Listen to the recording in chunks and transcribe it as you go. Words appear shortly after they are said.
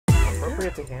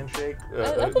forget to handshake?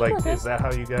 like, is that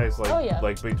how you guys like? Oh, yeah.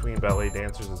 Like between ballet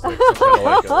dancers, is there some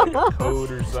kind of like a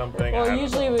code or something? Well,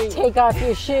 usually we take off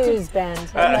your shoes, Ben.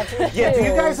 Yeah. Do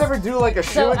you guys ever do like a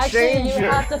shoe So exchange? actually, you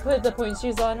have to put the point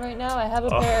shoes on right now. I have a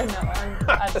pair. No, I'm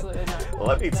absolutely not. Well,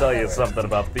 let me tell you something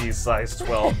about these size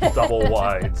 12 double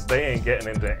wides. They ain't getting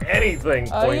into anything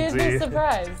pointy. Oh, you'd be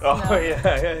surprised. Oh No.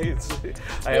 yeah.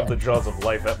 I have the jaws of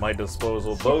life at my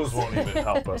disposal. Those won't even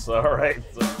help us. All right.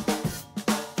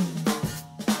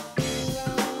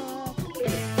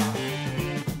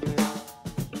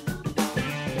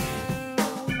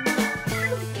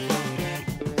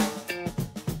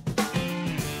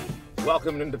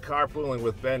 Welcome into Carpooling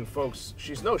with Ben, folks.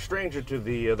 She's no stranger to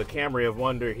the Camry of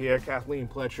Wonder here, Kathleen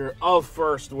Pletcher of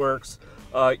FirstWorks.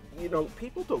 You know,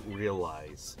 people don't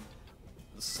realize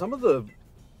some of the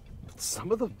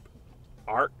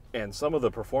art and some of the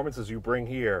performances you bring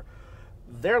here.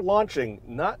 They're launching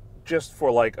not just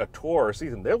for like a tour or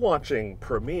season. They're launching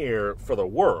premiere for the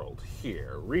world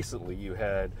here. Recently, you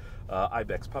had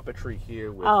Ibex Puppetry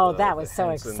here with that was so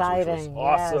Hensons, exciting. which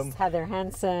was awesome. Yes, Heather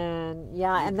Henson.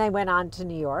 Yeah, and they went on to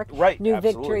New York. Right, New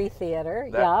absolutely. Victory Theater.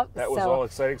 That was all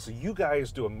exciting. So you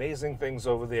guys do amazing things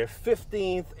over there.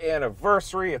 15th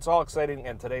anniversary. It's all exciting.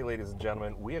 And today, ladies and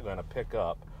gentlemen, we are going to pick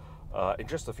up in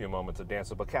just a few moments a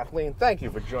dancer. But Kathleen, thank you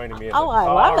for joining me in the car. I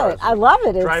love it. I love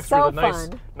it. It's Drive so through the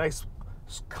fun. nice,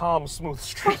 calm, smooth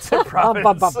streets of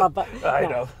Providence. I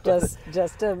know.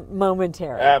 Just a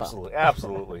momentary.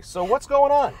 Absolutely. So what's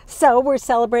going on? So we're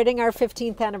celebrating our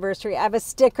 15th anniversary. I have a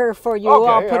sticker for you. Okay,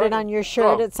 I'll put it on your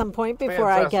shirt at some point before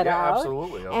I get out.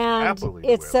 Absolutely. And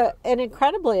it's an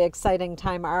incredibly exciting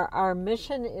time. Our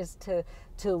mission is to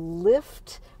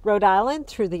lift Rhode Island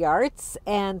through the arts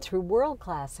and through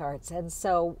world-class arts. And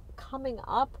so coming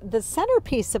up, the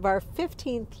centerpiece of our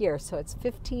 15th year, so it's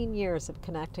 15 years of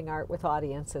connecting art with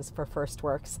audiences for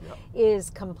FirstWorks, is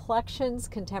Complexions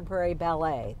Contemporary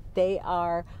Ballet. They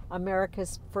are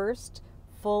America's first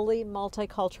fully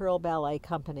multicultural ballet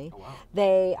company. Oh, wow.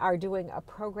 They are doing a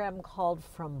program called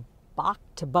From Bach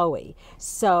to Bowie.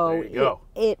 So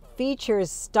it features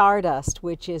Stardust,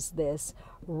 which is this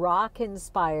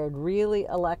rock-inspired, really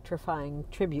electrifying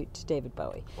tribute to David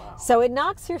Bowie. Wow. So it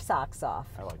knocks your socks off.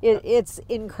 I like that. It's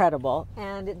incredible.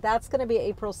 And that's going to be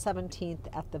April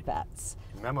 17th at the Vets.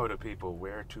 Memo to people,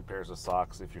 wear 2 pairs of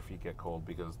socks if your feet get cold,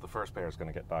 because the first pair is going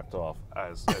to get knocked off,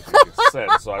 as you just said.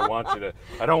 So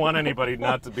I don't want anybody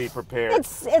not to be prepared.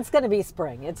 It's going to be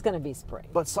spring. It's going to be spring.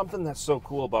 But something that's so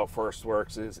cool about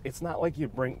FirstWorks is it's not like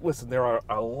listen, there are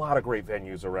a lot of great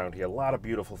venues around here, a lot of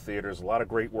beautiful theaters, a lot of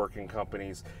great working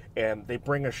companies, and they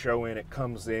bring a show in, it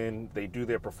comes in, they do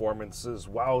their performances,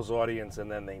 wows audience,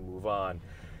 and then they move on.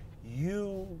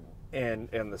 You and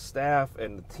the staff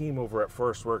and the team over at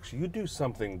FirstWorks, you do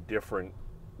something different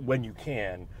when you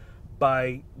can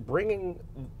by bringing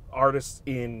artists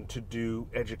in to do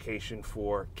education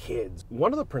for kids.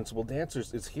 One of the principal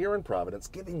dancers is here in Providence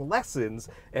giving lessons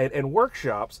and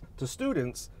workshops to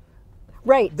students.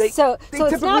 Right. So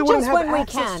it's not just when we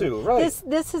can. Right.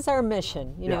 This is our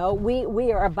mission. You know,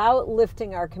 we are about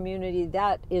lifting our community.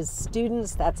 That is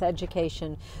students, that's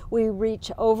education. We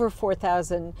reach over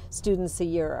 4,000 students a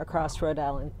year across Rhode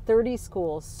Island, 30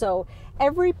 schools. So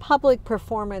every public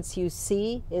performance you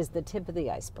see is the tip of the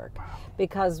iceberg,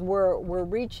 because we're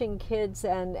reaching kids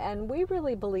and we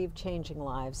really believe changing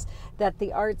lives, that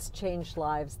the arts change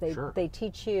lives. They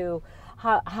teach you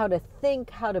how to think,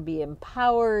 how to be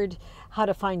empowered, how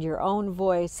to find your own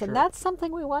voice. And that's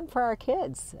something we want for our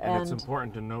kids. And it's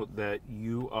important to note that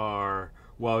you are,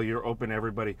 while you're open to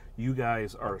everybody, you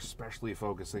guys are especially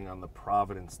focusing on the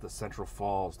Providence, the Central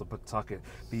Falls, the Pawtucket,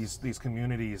 these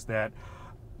communities that,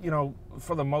 you know,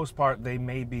 for the most part, they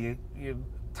may be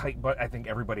tight, but I think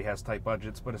everybody has tight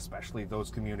budgets, but especially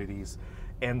those communities.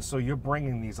 And so you're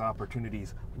bringing these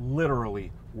opportunities,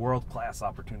 literally world-class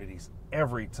opportunities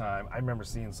every time. I remember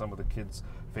seeing some of the kids'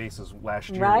 faces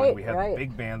last year when we had the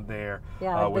big band there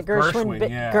with Gershwin.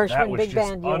 That was big just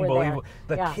band, unbelievable.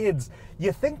 The kids,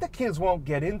 you think the kids won't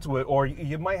get into it, or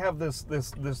you might have this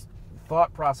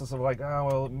thought process of like, oh,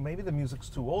 well, maybe the music's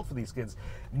too old for these kids.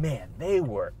 Man, they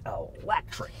were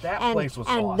electric. That place was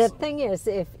awesome. And the thing is,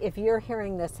 if you're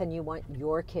hearing this and you want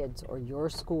your kids or your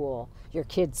school, your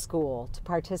kid's school, to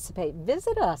participate,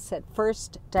 visit us at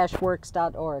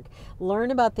first-works.org.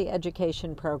 Learn about the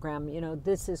education program. You know,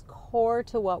 this is core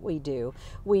to what we do.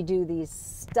 We do these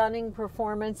stunning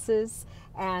performances,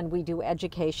 and we do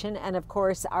education. And of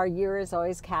course, our year is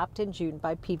always capped in June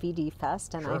by PVD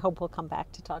Fest, and I hope we'll come back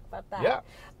to talk about that. Yeah.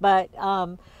 But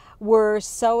we're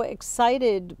so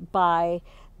excited by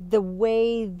the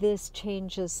way this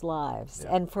changes lives.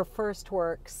 And for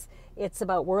FirstWorks, It's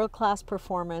about world-class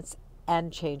performance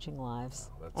and changing lives,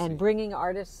 and bringing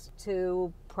artists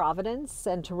to Providence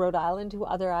and to Rhode Island who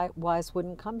otherwise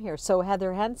wouldn't come here. So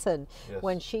Heather Henson,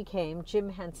 when she came, Jim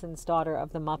Henson's daughter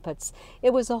of the Muppets,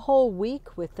 it was a whole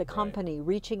week with the company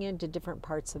reaching into different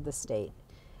parts of the state.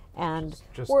 And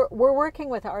we're working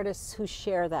with artists who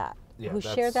share that, who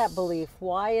share that belief.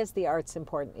 Why is the arts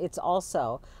important? It's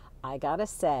also, I gotta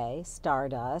say,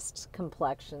 Stardust,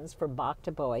 Complexions, from Bach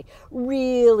to Bowie,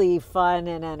 really fun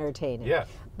and entertaining. Yeah.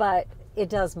 But it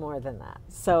does more than that.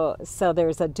 So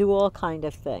there's a dual kind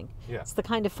of thing. Yeah. It's the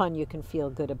kind of fun you can feel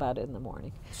good about in the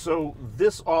morning. So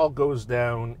this all goes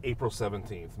down April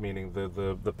 17th, meaning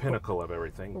the pinnacle of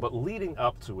everything. But leading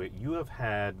up to it, you have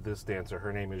had this dancer.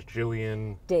 Her name is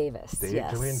Jillian Davis.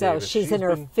 Yes. Jillian So Davis. she's in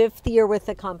her 5th year with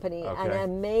the company, an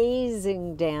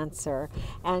amazing dancer.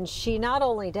 And she not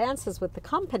only dances with the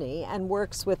company and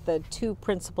works with the 2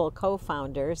 principal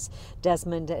co-founders,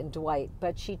 Desmond and Dwight,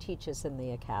 but she teaches in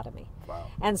the academy. Wow.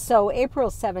 And so April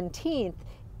 17th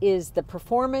is the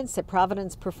performance at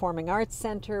Providence Performing Arts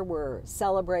Center. We're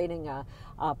celebrating a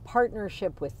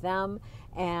partnership with them,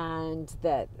 and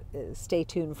that stay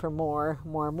tuned for more.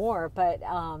 But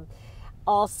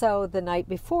also the night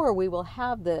before, we will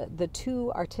have the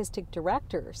 2 artistic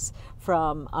directors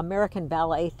from American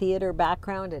Ballet Theater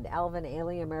background and Alvin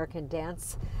Ailey American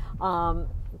Dance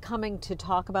coming to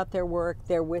talk about their work.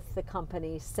 They're with the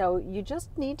company. So you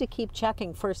just need to keep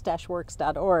checking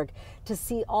first-works.org to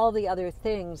see all the other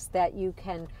things that you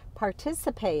can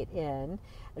participate in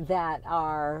that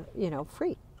are,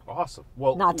 free. Awesome.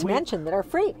 Well, not to mention that are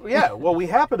free. Yeah. Well, we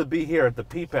happen to be here at the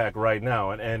PPAC right now,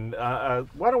 and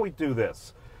why don't we do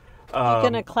this? You're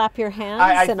going to clap your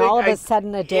hands, and all of a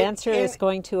sudden a dancer is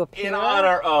going to appear. In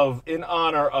honor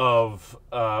of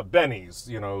Benny's,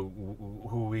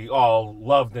 who we all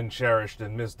loved and cherished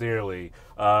and missed dearly,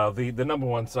 the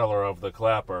 #1 seller of the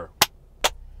clapper.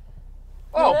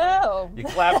 Oh, hello. You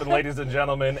clapping, ladies and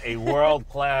gentlemen, a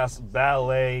world-class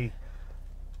ballet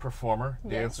performer,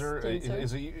 dancer.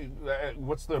 Is it?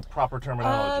 What's the proper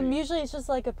terminology? Usually it's just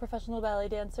like a professional ballet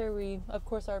dancer. We, of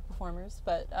course, are performers,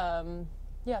 but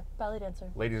yeah, ballet dancer.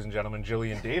 Ladies and gentlemen,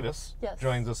 Jillian Davis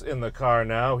joins us in the car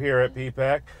now here at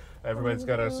PPAC. Everybody's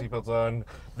got our seatbelts on.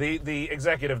 The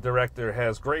executive director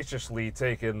has graciously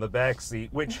taken the back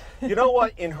seat, which, you know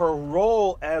what, in her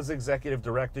role as executive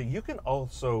director, you can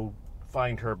also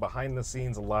find her behind the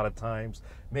scenes a lot of times,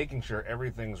 making sure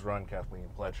everything's run. Kathleen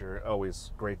Pletcher,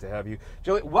 always great to have you.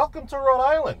 Jillian, welcome to Rhode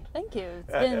Island. Thank you.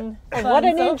 It's been fun what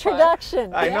an so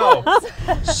introduction. Far. I know.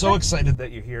 So excited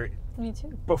that you're here. Me too.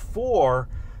 Before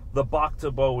the Bach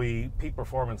to Bowie peak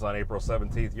performance on April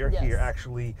 17th, you're here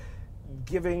actually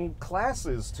giving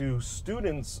classes to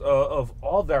students of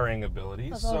all varying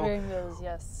abilities. Of all varying abilities,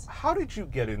 yes. How did you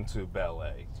get into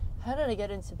ballet? How did I get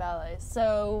into ballet?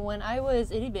 So when I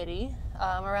was itty bitty,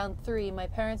 around 3, my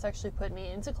parents actually put me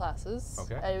into classes.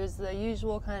 Okay. It was the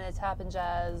usual kind of tap and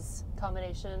jazz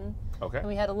combination. Okay. And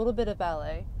we had a little bit of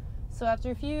ballet. So after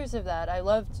a few years of that, I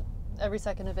loved every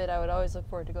second of it. I would always look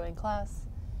forward to going to class.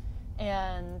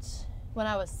 And when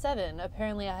I was 7,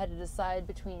 apparently I had to decide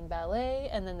between ballet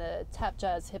and then the tap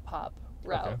jazz hip hop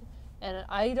route. Okay. And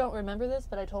I don't remember this,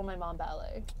 but I told my mom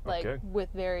ballet, with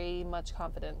very much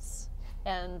confidence.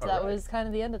 And that was kind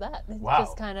of the end of that. Wow.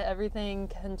 Just kind of everything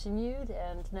continued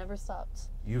and never stopped.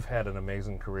 You've had an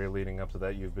amazing career leading up to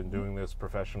that. You've been doing this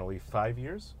professionally 5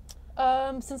 years?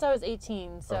 Since I was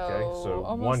 18, so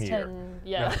almost 1 year. 10.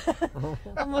 Yeah,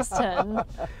 almost 10.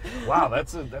 Wow,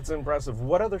 that's impressive.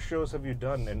 What other shows have you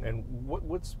done? And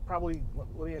what's probably,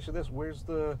 let me ask you this, where's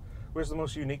the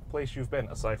most unique place you've been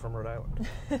aside from Rhode Island?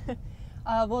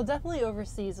 Well, definitely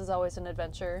overseas is always an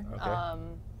adventure. Okay.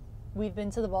 We've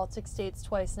been to the Baltic states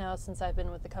twice now since I've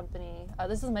been with the company.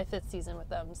 This is my 5th season with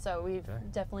them, so we've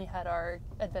definitely had our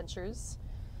adventures.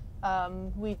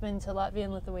 We've been to Latvia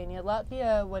and Lithuania.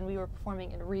 Latvia, when we were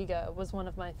performing in Riga, was one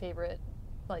of my favorite,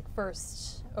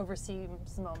 first overseas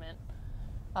moment.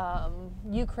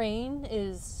 Ukraine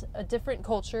is a different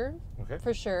culture,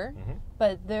 for sure,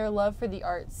 but their love for the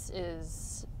arts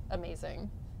is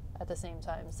amazing at the same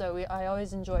time. So I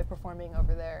always enjoy performing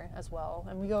over there as well.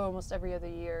 And we go almost every other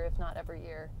year, if not every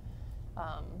year.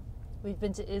 We've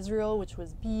been to Israel, which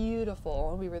was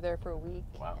beautiful. We were there for a week,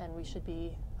 and we should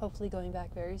be hopefully going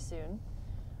back very soon.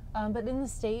 But in the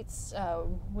States,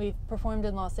 we've performed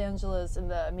in Los Angeles in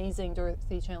the amazing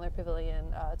Dorothy Chandler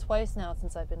Pavilion twice now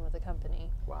since I've been with the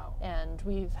company. Wow. And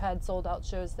we've had sold out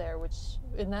shows there, which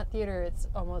in that theater it's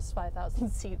almost 5,000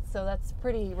 seats, so that's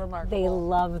pretty remarkable. They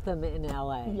love them in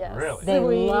LA. Yes. Really? They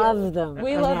love them.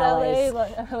 We in love LA.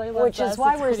 LA Which is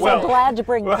why we're so Well, glad to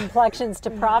bring Complexions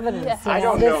to Providence. Yes. You I know,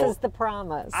 don't this know. is the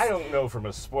promise. I don't know from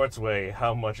a sports way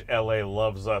how much LA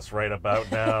loves us right about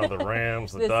now, the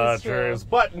Rams, the This is Dodgers, true.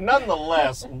 but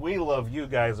nonetheless, we love you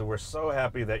guys and we're so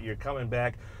happy that you're coming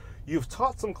back. You've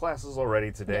taught some classes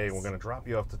already today, and we're Yes. going to drop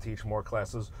you off to teach more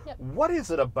classes. Yep. What is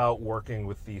it about working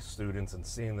with these students and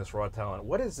seeing this raw talent?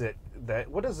 What does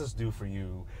this do for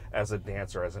you as a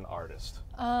dancer, as an artist?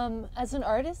 As an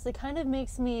artist, it kind of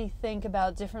makes me think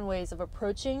about different ways of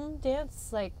approaching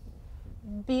dance. Like,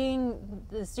 the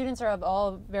students are of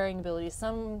all varying abilities.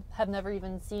 Some have never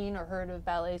even seen or heard of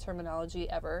ballet terminology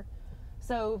ever.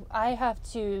 So I have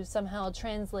to somehow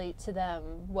translate to them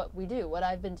what we do, what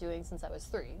I've been doing since I was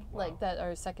 3. Wow. Like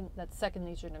that's second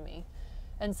nature to me.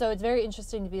 And so it's very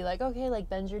interesting to be like, okay, like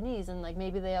bend your knees, and like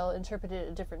maybe they'll interpret it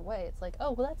a different way. It's like,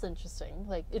 oh, well, that's interesting.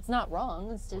 Like, it's not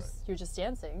wrong. It's just you're just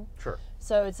dancing. Sure.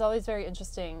 So it's always very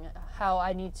interesting how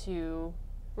I need to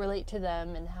relate to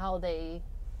them and how they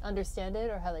understand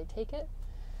it or how they take it.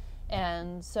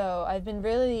 And so I've been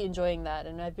really enjoying that,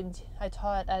 and I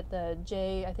taught at the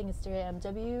JMW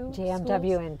JMW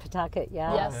schools. in Pawtucket,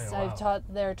 yeah. Yes, Okay, wow. I've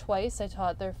taught there twice. I've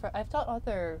taught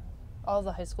all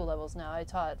the high school levels now. I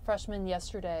taught freshmen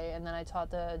yesterday, and then I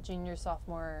taught the junior,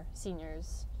 sophomore,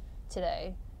 seniors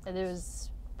today, and it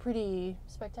was pretty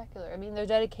spectacular. I mean, their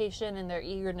dedication and their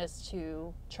eagerness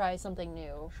to try something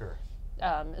new, Sure.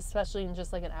 especially in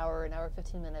just like an hour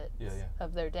 15 minutes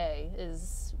of their day,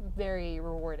 is very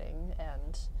rewarding,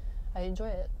 and I enjoy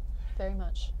it very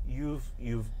much. You've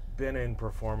been in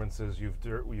performances.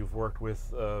 You've worked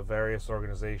with various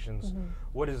organizations. Mm-hmm.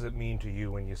 What does it mean to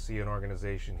you when you see an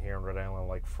organization here in Rhode Island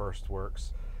like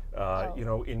FirstWorks? You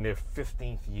know, in their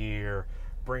 15th year,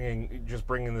 bringing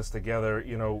this together.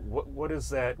 You know, what does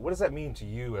that mean to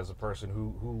you as a person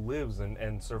who lives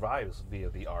and survives via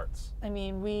the arts? I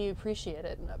mean, we appreciate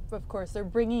it. Of course, they're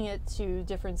bringing it to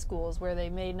different schools where they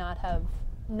may not have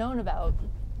known about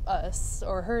us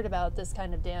or heard about this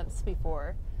kind of dance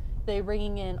before. They're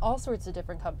bringing in all sorts of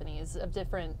different companies of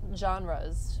different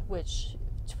genres, which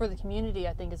for the community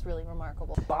I think is really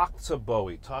remarkable. Bach to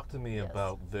Bowie. Talk to me Yes.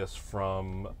 about this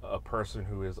from a person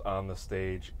who is on the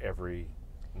stage every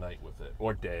night with it,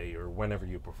 or day, or whenever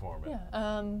you perform it.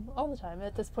 Yeah, all the time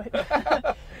at this point.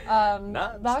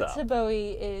 Non-stop. Bach to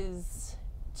Bowie is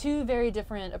 2 very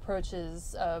different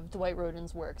approaches of Dwight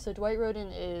Rhoden's work. So Dwight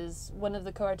Rhoden is one of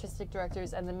the co-artistic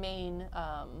directors and the main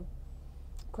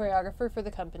choreographer for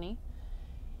the company.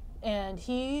 And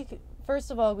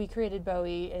first of all, we created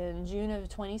Bowie in June of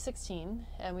 2016,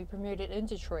 and we premiered it in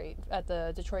Detroit at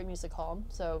the Detroit Music Hall.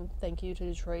 So thank you to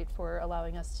Detroit for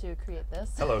allowing us to create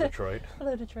this. Hello, Detroit.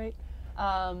 Hello, Detroit.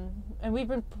 And we've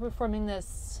been performing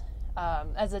this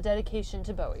as a dedication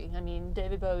to Bowie. I mean,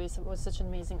 David Bowie was such an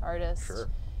amazing artist. Sure.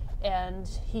 And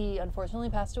he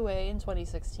unfortunately passed away in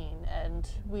 2016, and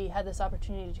we had this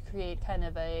opportunity to create kind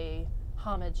of a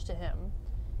homage to him.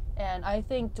 And I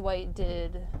think Dwight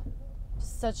did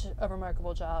such a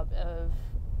remarkable job of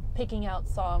picking out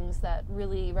songs that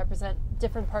really represent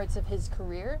different parts of his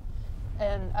career.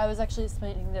 And I was actually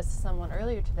explaining this to someone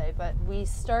earlier today, but we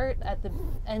start at the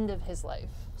end of his life.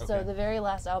 So Okay. the very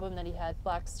last album that he had,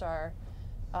 Black Star,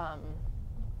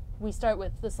 we start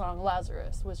with the song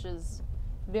Lazarus, which is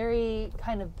very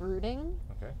kind of brooding.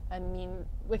 Okay. I mean,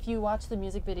 if you watch the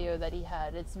music video that he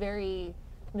had, it's very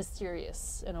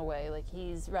mysterious in a way. Like,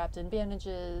 he's wrapped in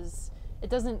bandages. It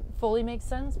doesn't fully make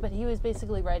sense, but he was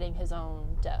basically writing his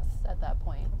own death at that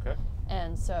point. Okay.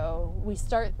 And so we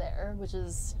start there, which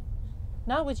is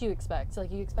not what you expect.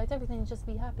 Like, you expect everything to just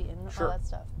be happy and Sure. all that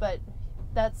stuff. But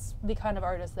that's the kind of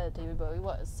artist that David Bowie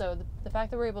was. So the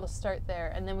fact that we're able to start there,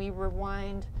 and then we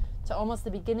rewind to almost the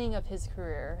beginning of his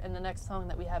career, and the next song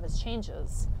that we have is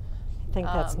Changes. I think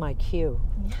that's my cue.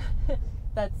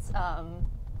 That's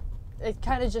it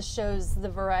kind of just shows the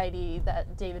variety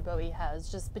that David Bowie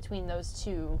has just between those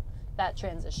two, that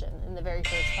transition in the very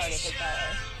first part of his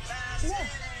ballet. Yeah.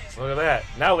 Look at that.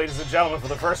 Now, ladies and gentlemen, for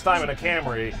the first time in a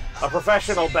Camry, a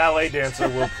professional ballet dancer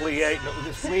will plie. No,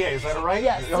 it's plie, is that right?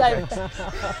 Yes. Okay.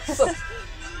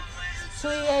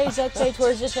 Plie, jeté,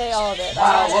 tour jeté, all of it.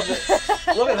 Wow,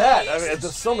 look at that. I mean,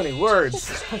 there's so many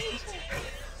words.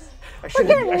 I should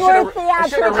getting have more rented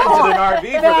theatrical an RV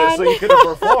for this so you could have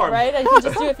performed. Right? I can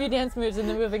just do a few dance moves in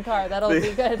the moving car. That'll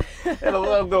be good.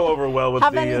 It'll go over well with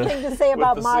Have the anything to say with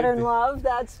about the modern safety. love?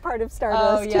 That's part of Oh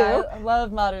Stardust yeah, too. I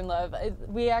love modern love.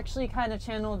 We actually kind of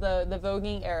channel the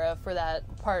voguing era for that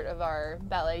part of our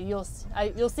ballet.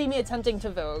 You'll see me attempting to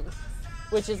vogue,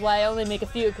 which is why I only make a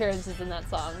few appearances in that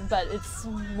song. But it's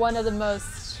one of the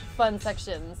most fun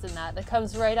sections in that. It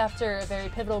comes right after a very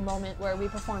pivotal moment where we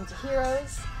perform to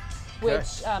Heroes,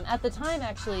 which at the time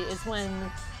actually is when,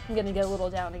 I'm going to get a little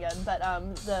down again, but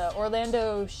the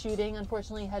Orlando shooting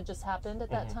unfortunately had just happened at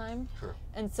that time. Sure.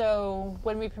 And so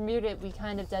when we premiered it, we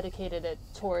kind of dedicated it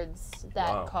towards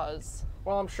that cause.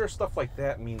 Well, I'm sure stuff like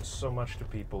that means so much to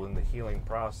people in the healing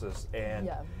process, and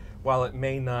Yeah. while it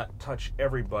may not touch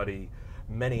everybody,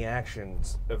 many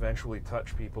actions eventually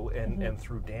touch people, and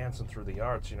through dance and through the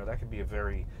arts, that can be a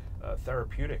very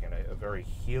therapeutic and a very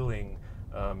healing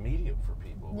medium for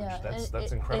people. Yeah, Which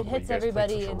that's and incredible. it You hits guys played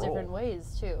everybody such a in role. different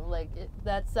ways too. Like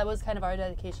that was kind of our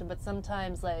dedication. But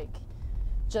sometimes, like,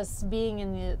 just being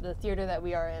in the theater that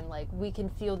we are in, like, we can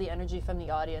feel the energy from the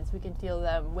audience. We can feel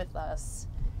them with us,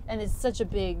 and it's such a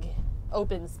big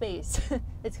open space.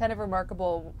 It's kind of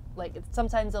remarkable. Like,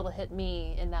 sometimes it'll hit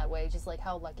me in that way, just like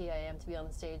how lucky I am to be on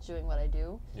the stage doing what I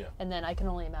do. Yeah. And then I can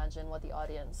only imagine what the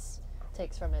audience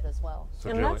takes from it as well. So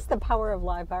And Jillian- that's the power of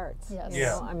live arts. Yes. You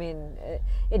know? I mean,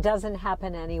 it doesn't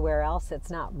happen anywhere else. It's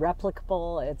not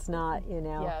replicable. It's not,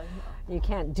 Yeah. you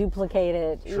can't duplicate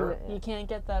it. Sure. You can't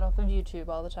get that off of YouTube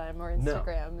all the time or No.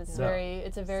 Instagram. It's No.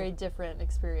 it's a very different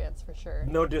experience for sure.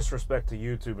 No disrespect to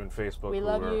YouTube and Facebook. We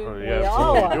love you. Yeah, We absolutely.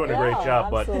 all- You're doing a great yeah,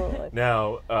 job. absolutely. But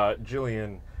now,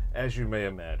 Jillian, as you may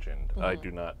imagine, I do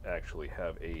not actually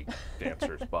have a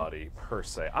dancer's body per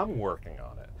se. I'm working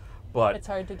on it. But It's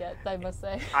hard to get, I must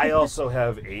say. I also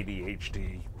have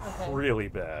ADHD Okay. really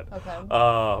bad.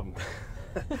 Okay.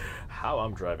 How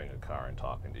I'm driving a car and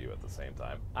talking to you at the same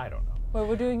time, I don't know. Well,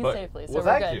 we're doing it But, safely, so well,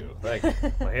 we're thank good. you. Thank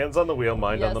you. My hands on the wheel,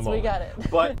 mind on Yes, the we moment. got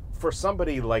it. But for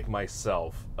somebody like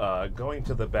myself, going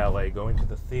to the ballet, going to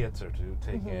the theater to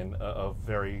take in a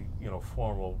very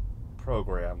formal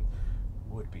program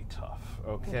would be tough,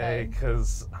 okay?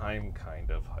 Because I'm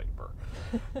kind of hyper.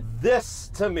 This,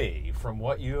 to me, from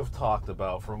what you have talked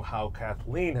about, from how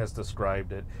Kathleen has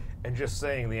described it, and just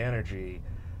saying the energy,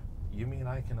 you mean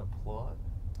I can applaud?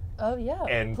 Oh, yeah.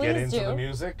 And Please get into do. the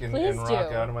music and Please rock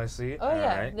do. out of my seat? Oh, All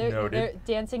yeah. right, There- noted.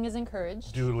 dancing is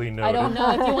encouraged. Duly noted. I don't know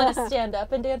if you want to stand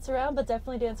up and dance around, but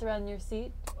definitely dance around in your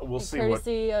seat. We'll see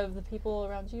courtesy of the people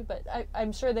around you, but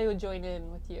I'm sure they would join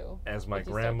in with you. As my if you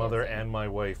start grandmother dancing. and my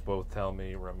wife both tell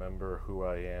me, remember who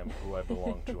I am, who I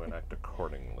belong to, and act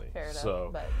accordingly. Fair enough, So,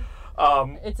 but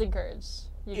um, it's encouraged.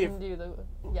 You if- can do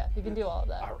you can do all of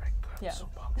that. all right, good. I'm Yeah. so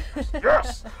pumped.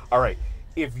 Yes! All right.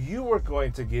 If you were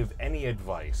going to give any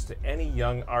advice to any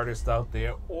young artist out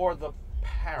there or the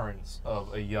parents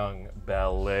of a young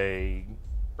ballet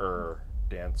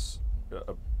dancer,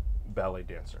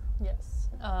 Yes.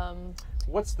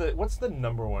 what's the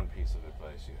number one piece of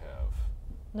advice you have?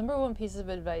 Number one piece of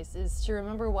advice is to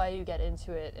remember why you get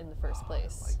into it in the first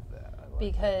place. I like that. I like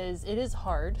Because it is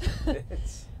hard. that.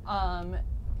 It's,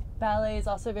 Ballet is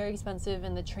also very expensive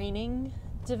in the training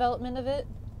development of it.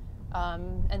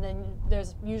 And then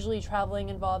there's usually traveling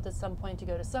involved at some point to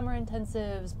go to summer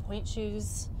intensives. Point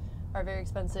shoes are very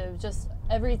expensive. Just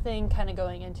everything kind of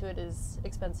going into it is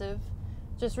expensive.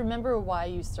 Just remember why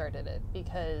you started it,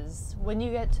 because when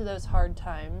you get to those hard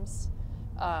times,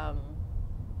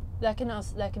 that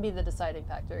can be the deciding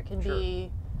factor. It can Sure.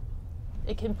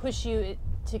 it can push you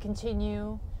to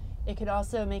continue. It could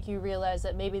also make you realize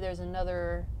that maybe there's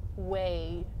another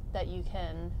way that you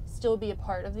can still be a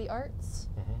part of the arts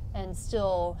and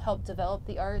still help develop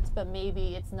the arts, but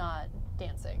maybe it's not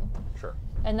dancing. sure.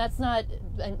 And that's not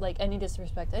like any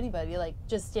disrespect to anybody. Like,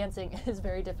 just dancing is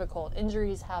very difficult.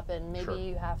 Injuries happen. Maybe Sure.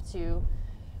 you have to.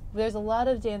 There's a lot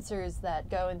of dancers that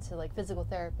go into like physical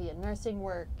therapy and nursing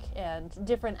work and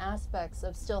different aspects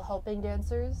of still helping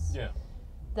dancers. Yeah.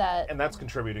 That And that's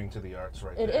contributing to the arts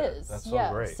right it there. is. That's so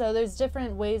yeah. great. So there's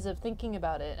different ways of thinking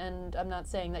about it, and I'm not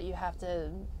saying that you have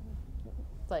to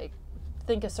like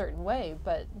think a certain way,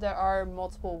 but there are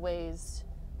multiple ways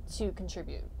to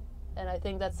contribute. And I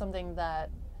think that's something that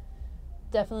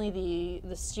definitely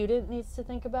the student needs to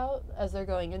think about as they're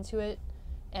going into it,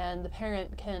 and the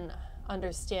parent can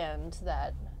understand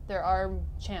that there are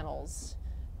channels,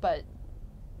 but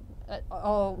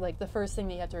the first thing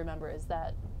that you have to remember is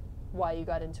that why you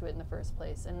got into it in the first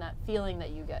place, and that feeling that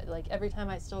you get. Like, every time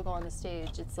I still go on the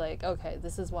stage, it's like, okay,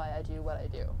 this is why I do what I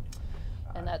do.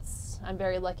 And I'm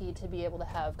very lucky to be able to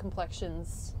have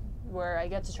Complexions where I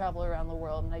get to travel around the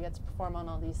world and I get to perform on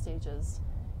all these stages.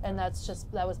 And that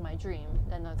was my dream,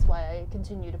 and that's why I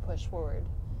continue to push forward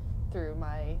through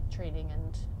my training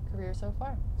and career so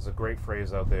far. There's a great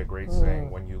phrase out there, great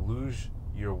saying, when you lose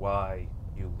your why,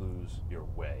 you lose your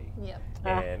way. Yep.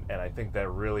 And I think that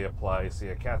really applies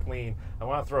here. Kathleen, I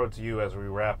want to throw it to you as we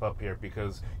wrap up here,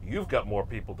 because you've got more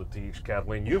people to teach.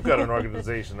 Kathleen, you've got an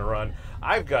organization to run.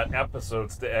 I've got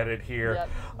episodes to edit here.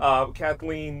 Yep.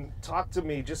 Kathleen, talk to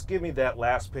me. Just give me that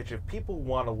last pitch. If people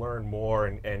want to learn more,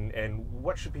 and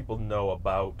what should people know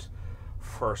about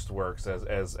FirstWorks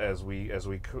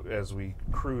as we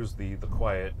cruise the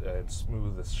quiet and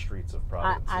smooth streets of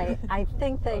Providence? I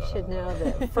think they should know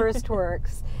that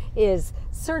FirstWorks is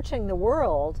searching the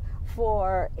world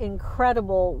for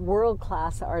incredible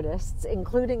world-class artists,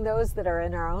 including those that are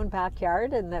in our own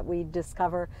backyard and that we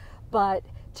discover, but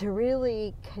to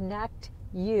really connect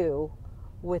you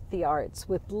with the arts,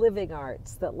 with living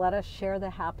arts that let us share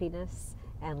the happiness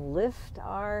and lift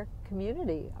our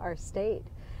community, our state.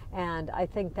 And I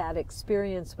think that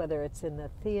experience, whether it's in the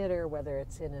theater, whether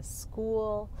it's in a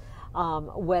school,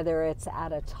 whether it's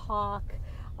at a talk,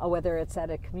 whether it's at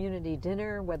a community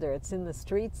dinner, whether it's in the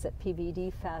streets at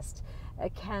PVD Fest,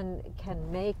 can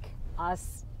make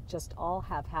us just all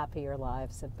have happier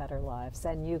lives and better lives.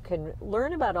 And you can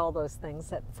learn about all those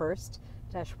things at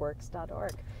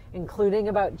first-works.org, including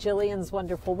about Jillian's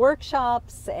wonderful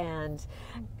workshops and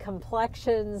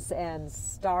Complexions and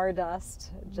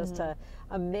Stardust, just a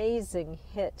amazing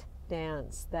hit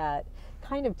dance that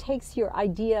kind of takes your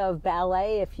idea of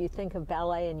ballet. If you think of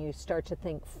ballet and you start to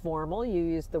think formal, you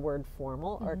use the word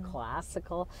formal, or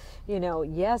classical. You know,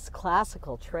 yes,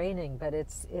 classical training, but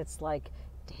it's like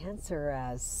dancer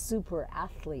as super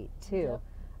athlete too.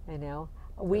 You know,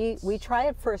 we try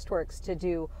at FirstWorks to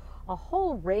do a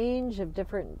whole range of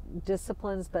different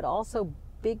disciplines, but also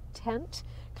big tent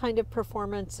kind of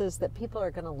performances that people are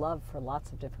going to love for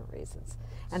lots of different reasons.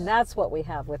 And that's what we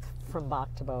have with From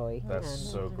Bach to Bowie. That's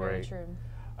so great.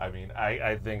 I mean,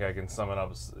 I think I can sum it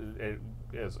up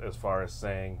as far as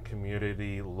saying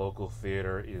community, local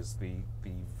theater is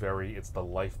it's the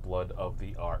lifeblood of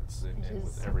the arts. And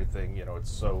with everything, you know,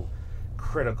 it's so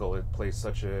critical. It plays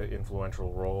such an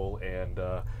influential role. And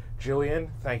Jillian,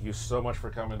 thank you so much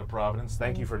for coming to Providence.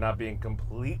 Thank you for not being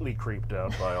completely creeped out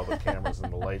by all the cameras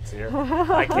and the lights here.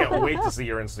 I can't wait to see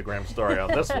your Instagram story on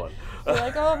this one. You're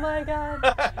like, oh my God.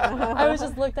 I was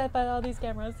just looked at by all these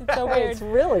cameras. It's so weird. It's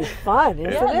really fun,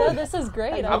 isn't it? No, this is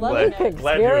great. I'm glad loving it.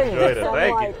 Glad you enjoyed it.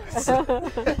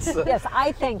 Thank you. Yes,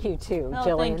 I thank you too,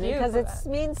 Jillian, thank you because it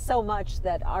means so much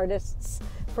that artists,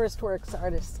 FirstWorks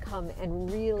artists, come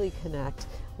and really connect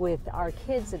with our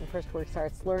kids in FirstWorks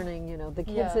Arts Learning. You know, the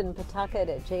kids in Pawtucket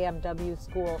at JMW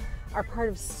School are part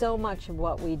of so much of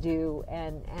what we do,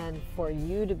 and for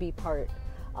you to be part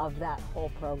of that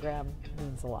whole program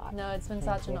means a lot. No, it's been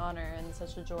such an honor and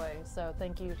such a joy. So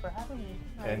thank you for having me.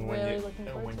 And when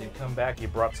you it. come back, you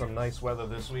brought some nice weather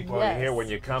this week while you're here. When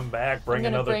you come back, bring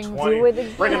another 20 do it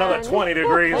again. Bring another 20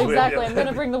 degrees with you. Exactly. I'm going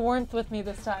to bring the warmth with me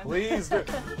this time. Please do.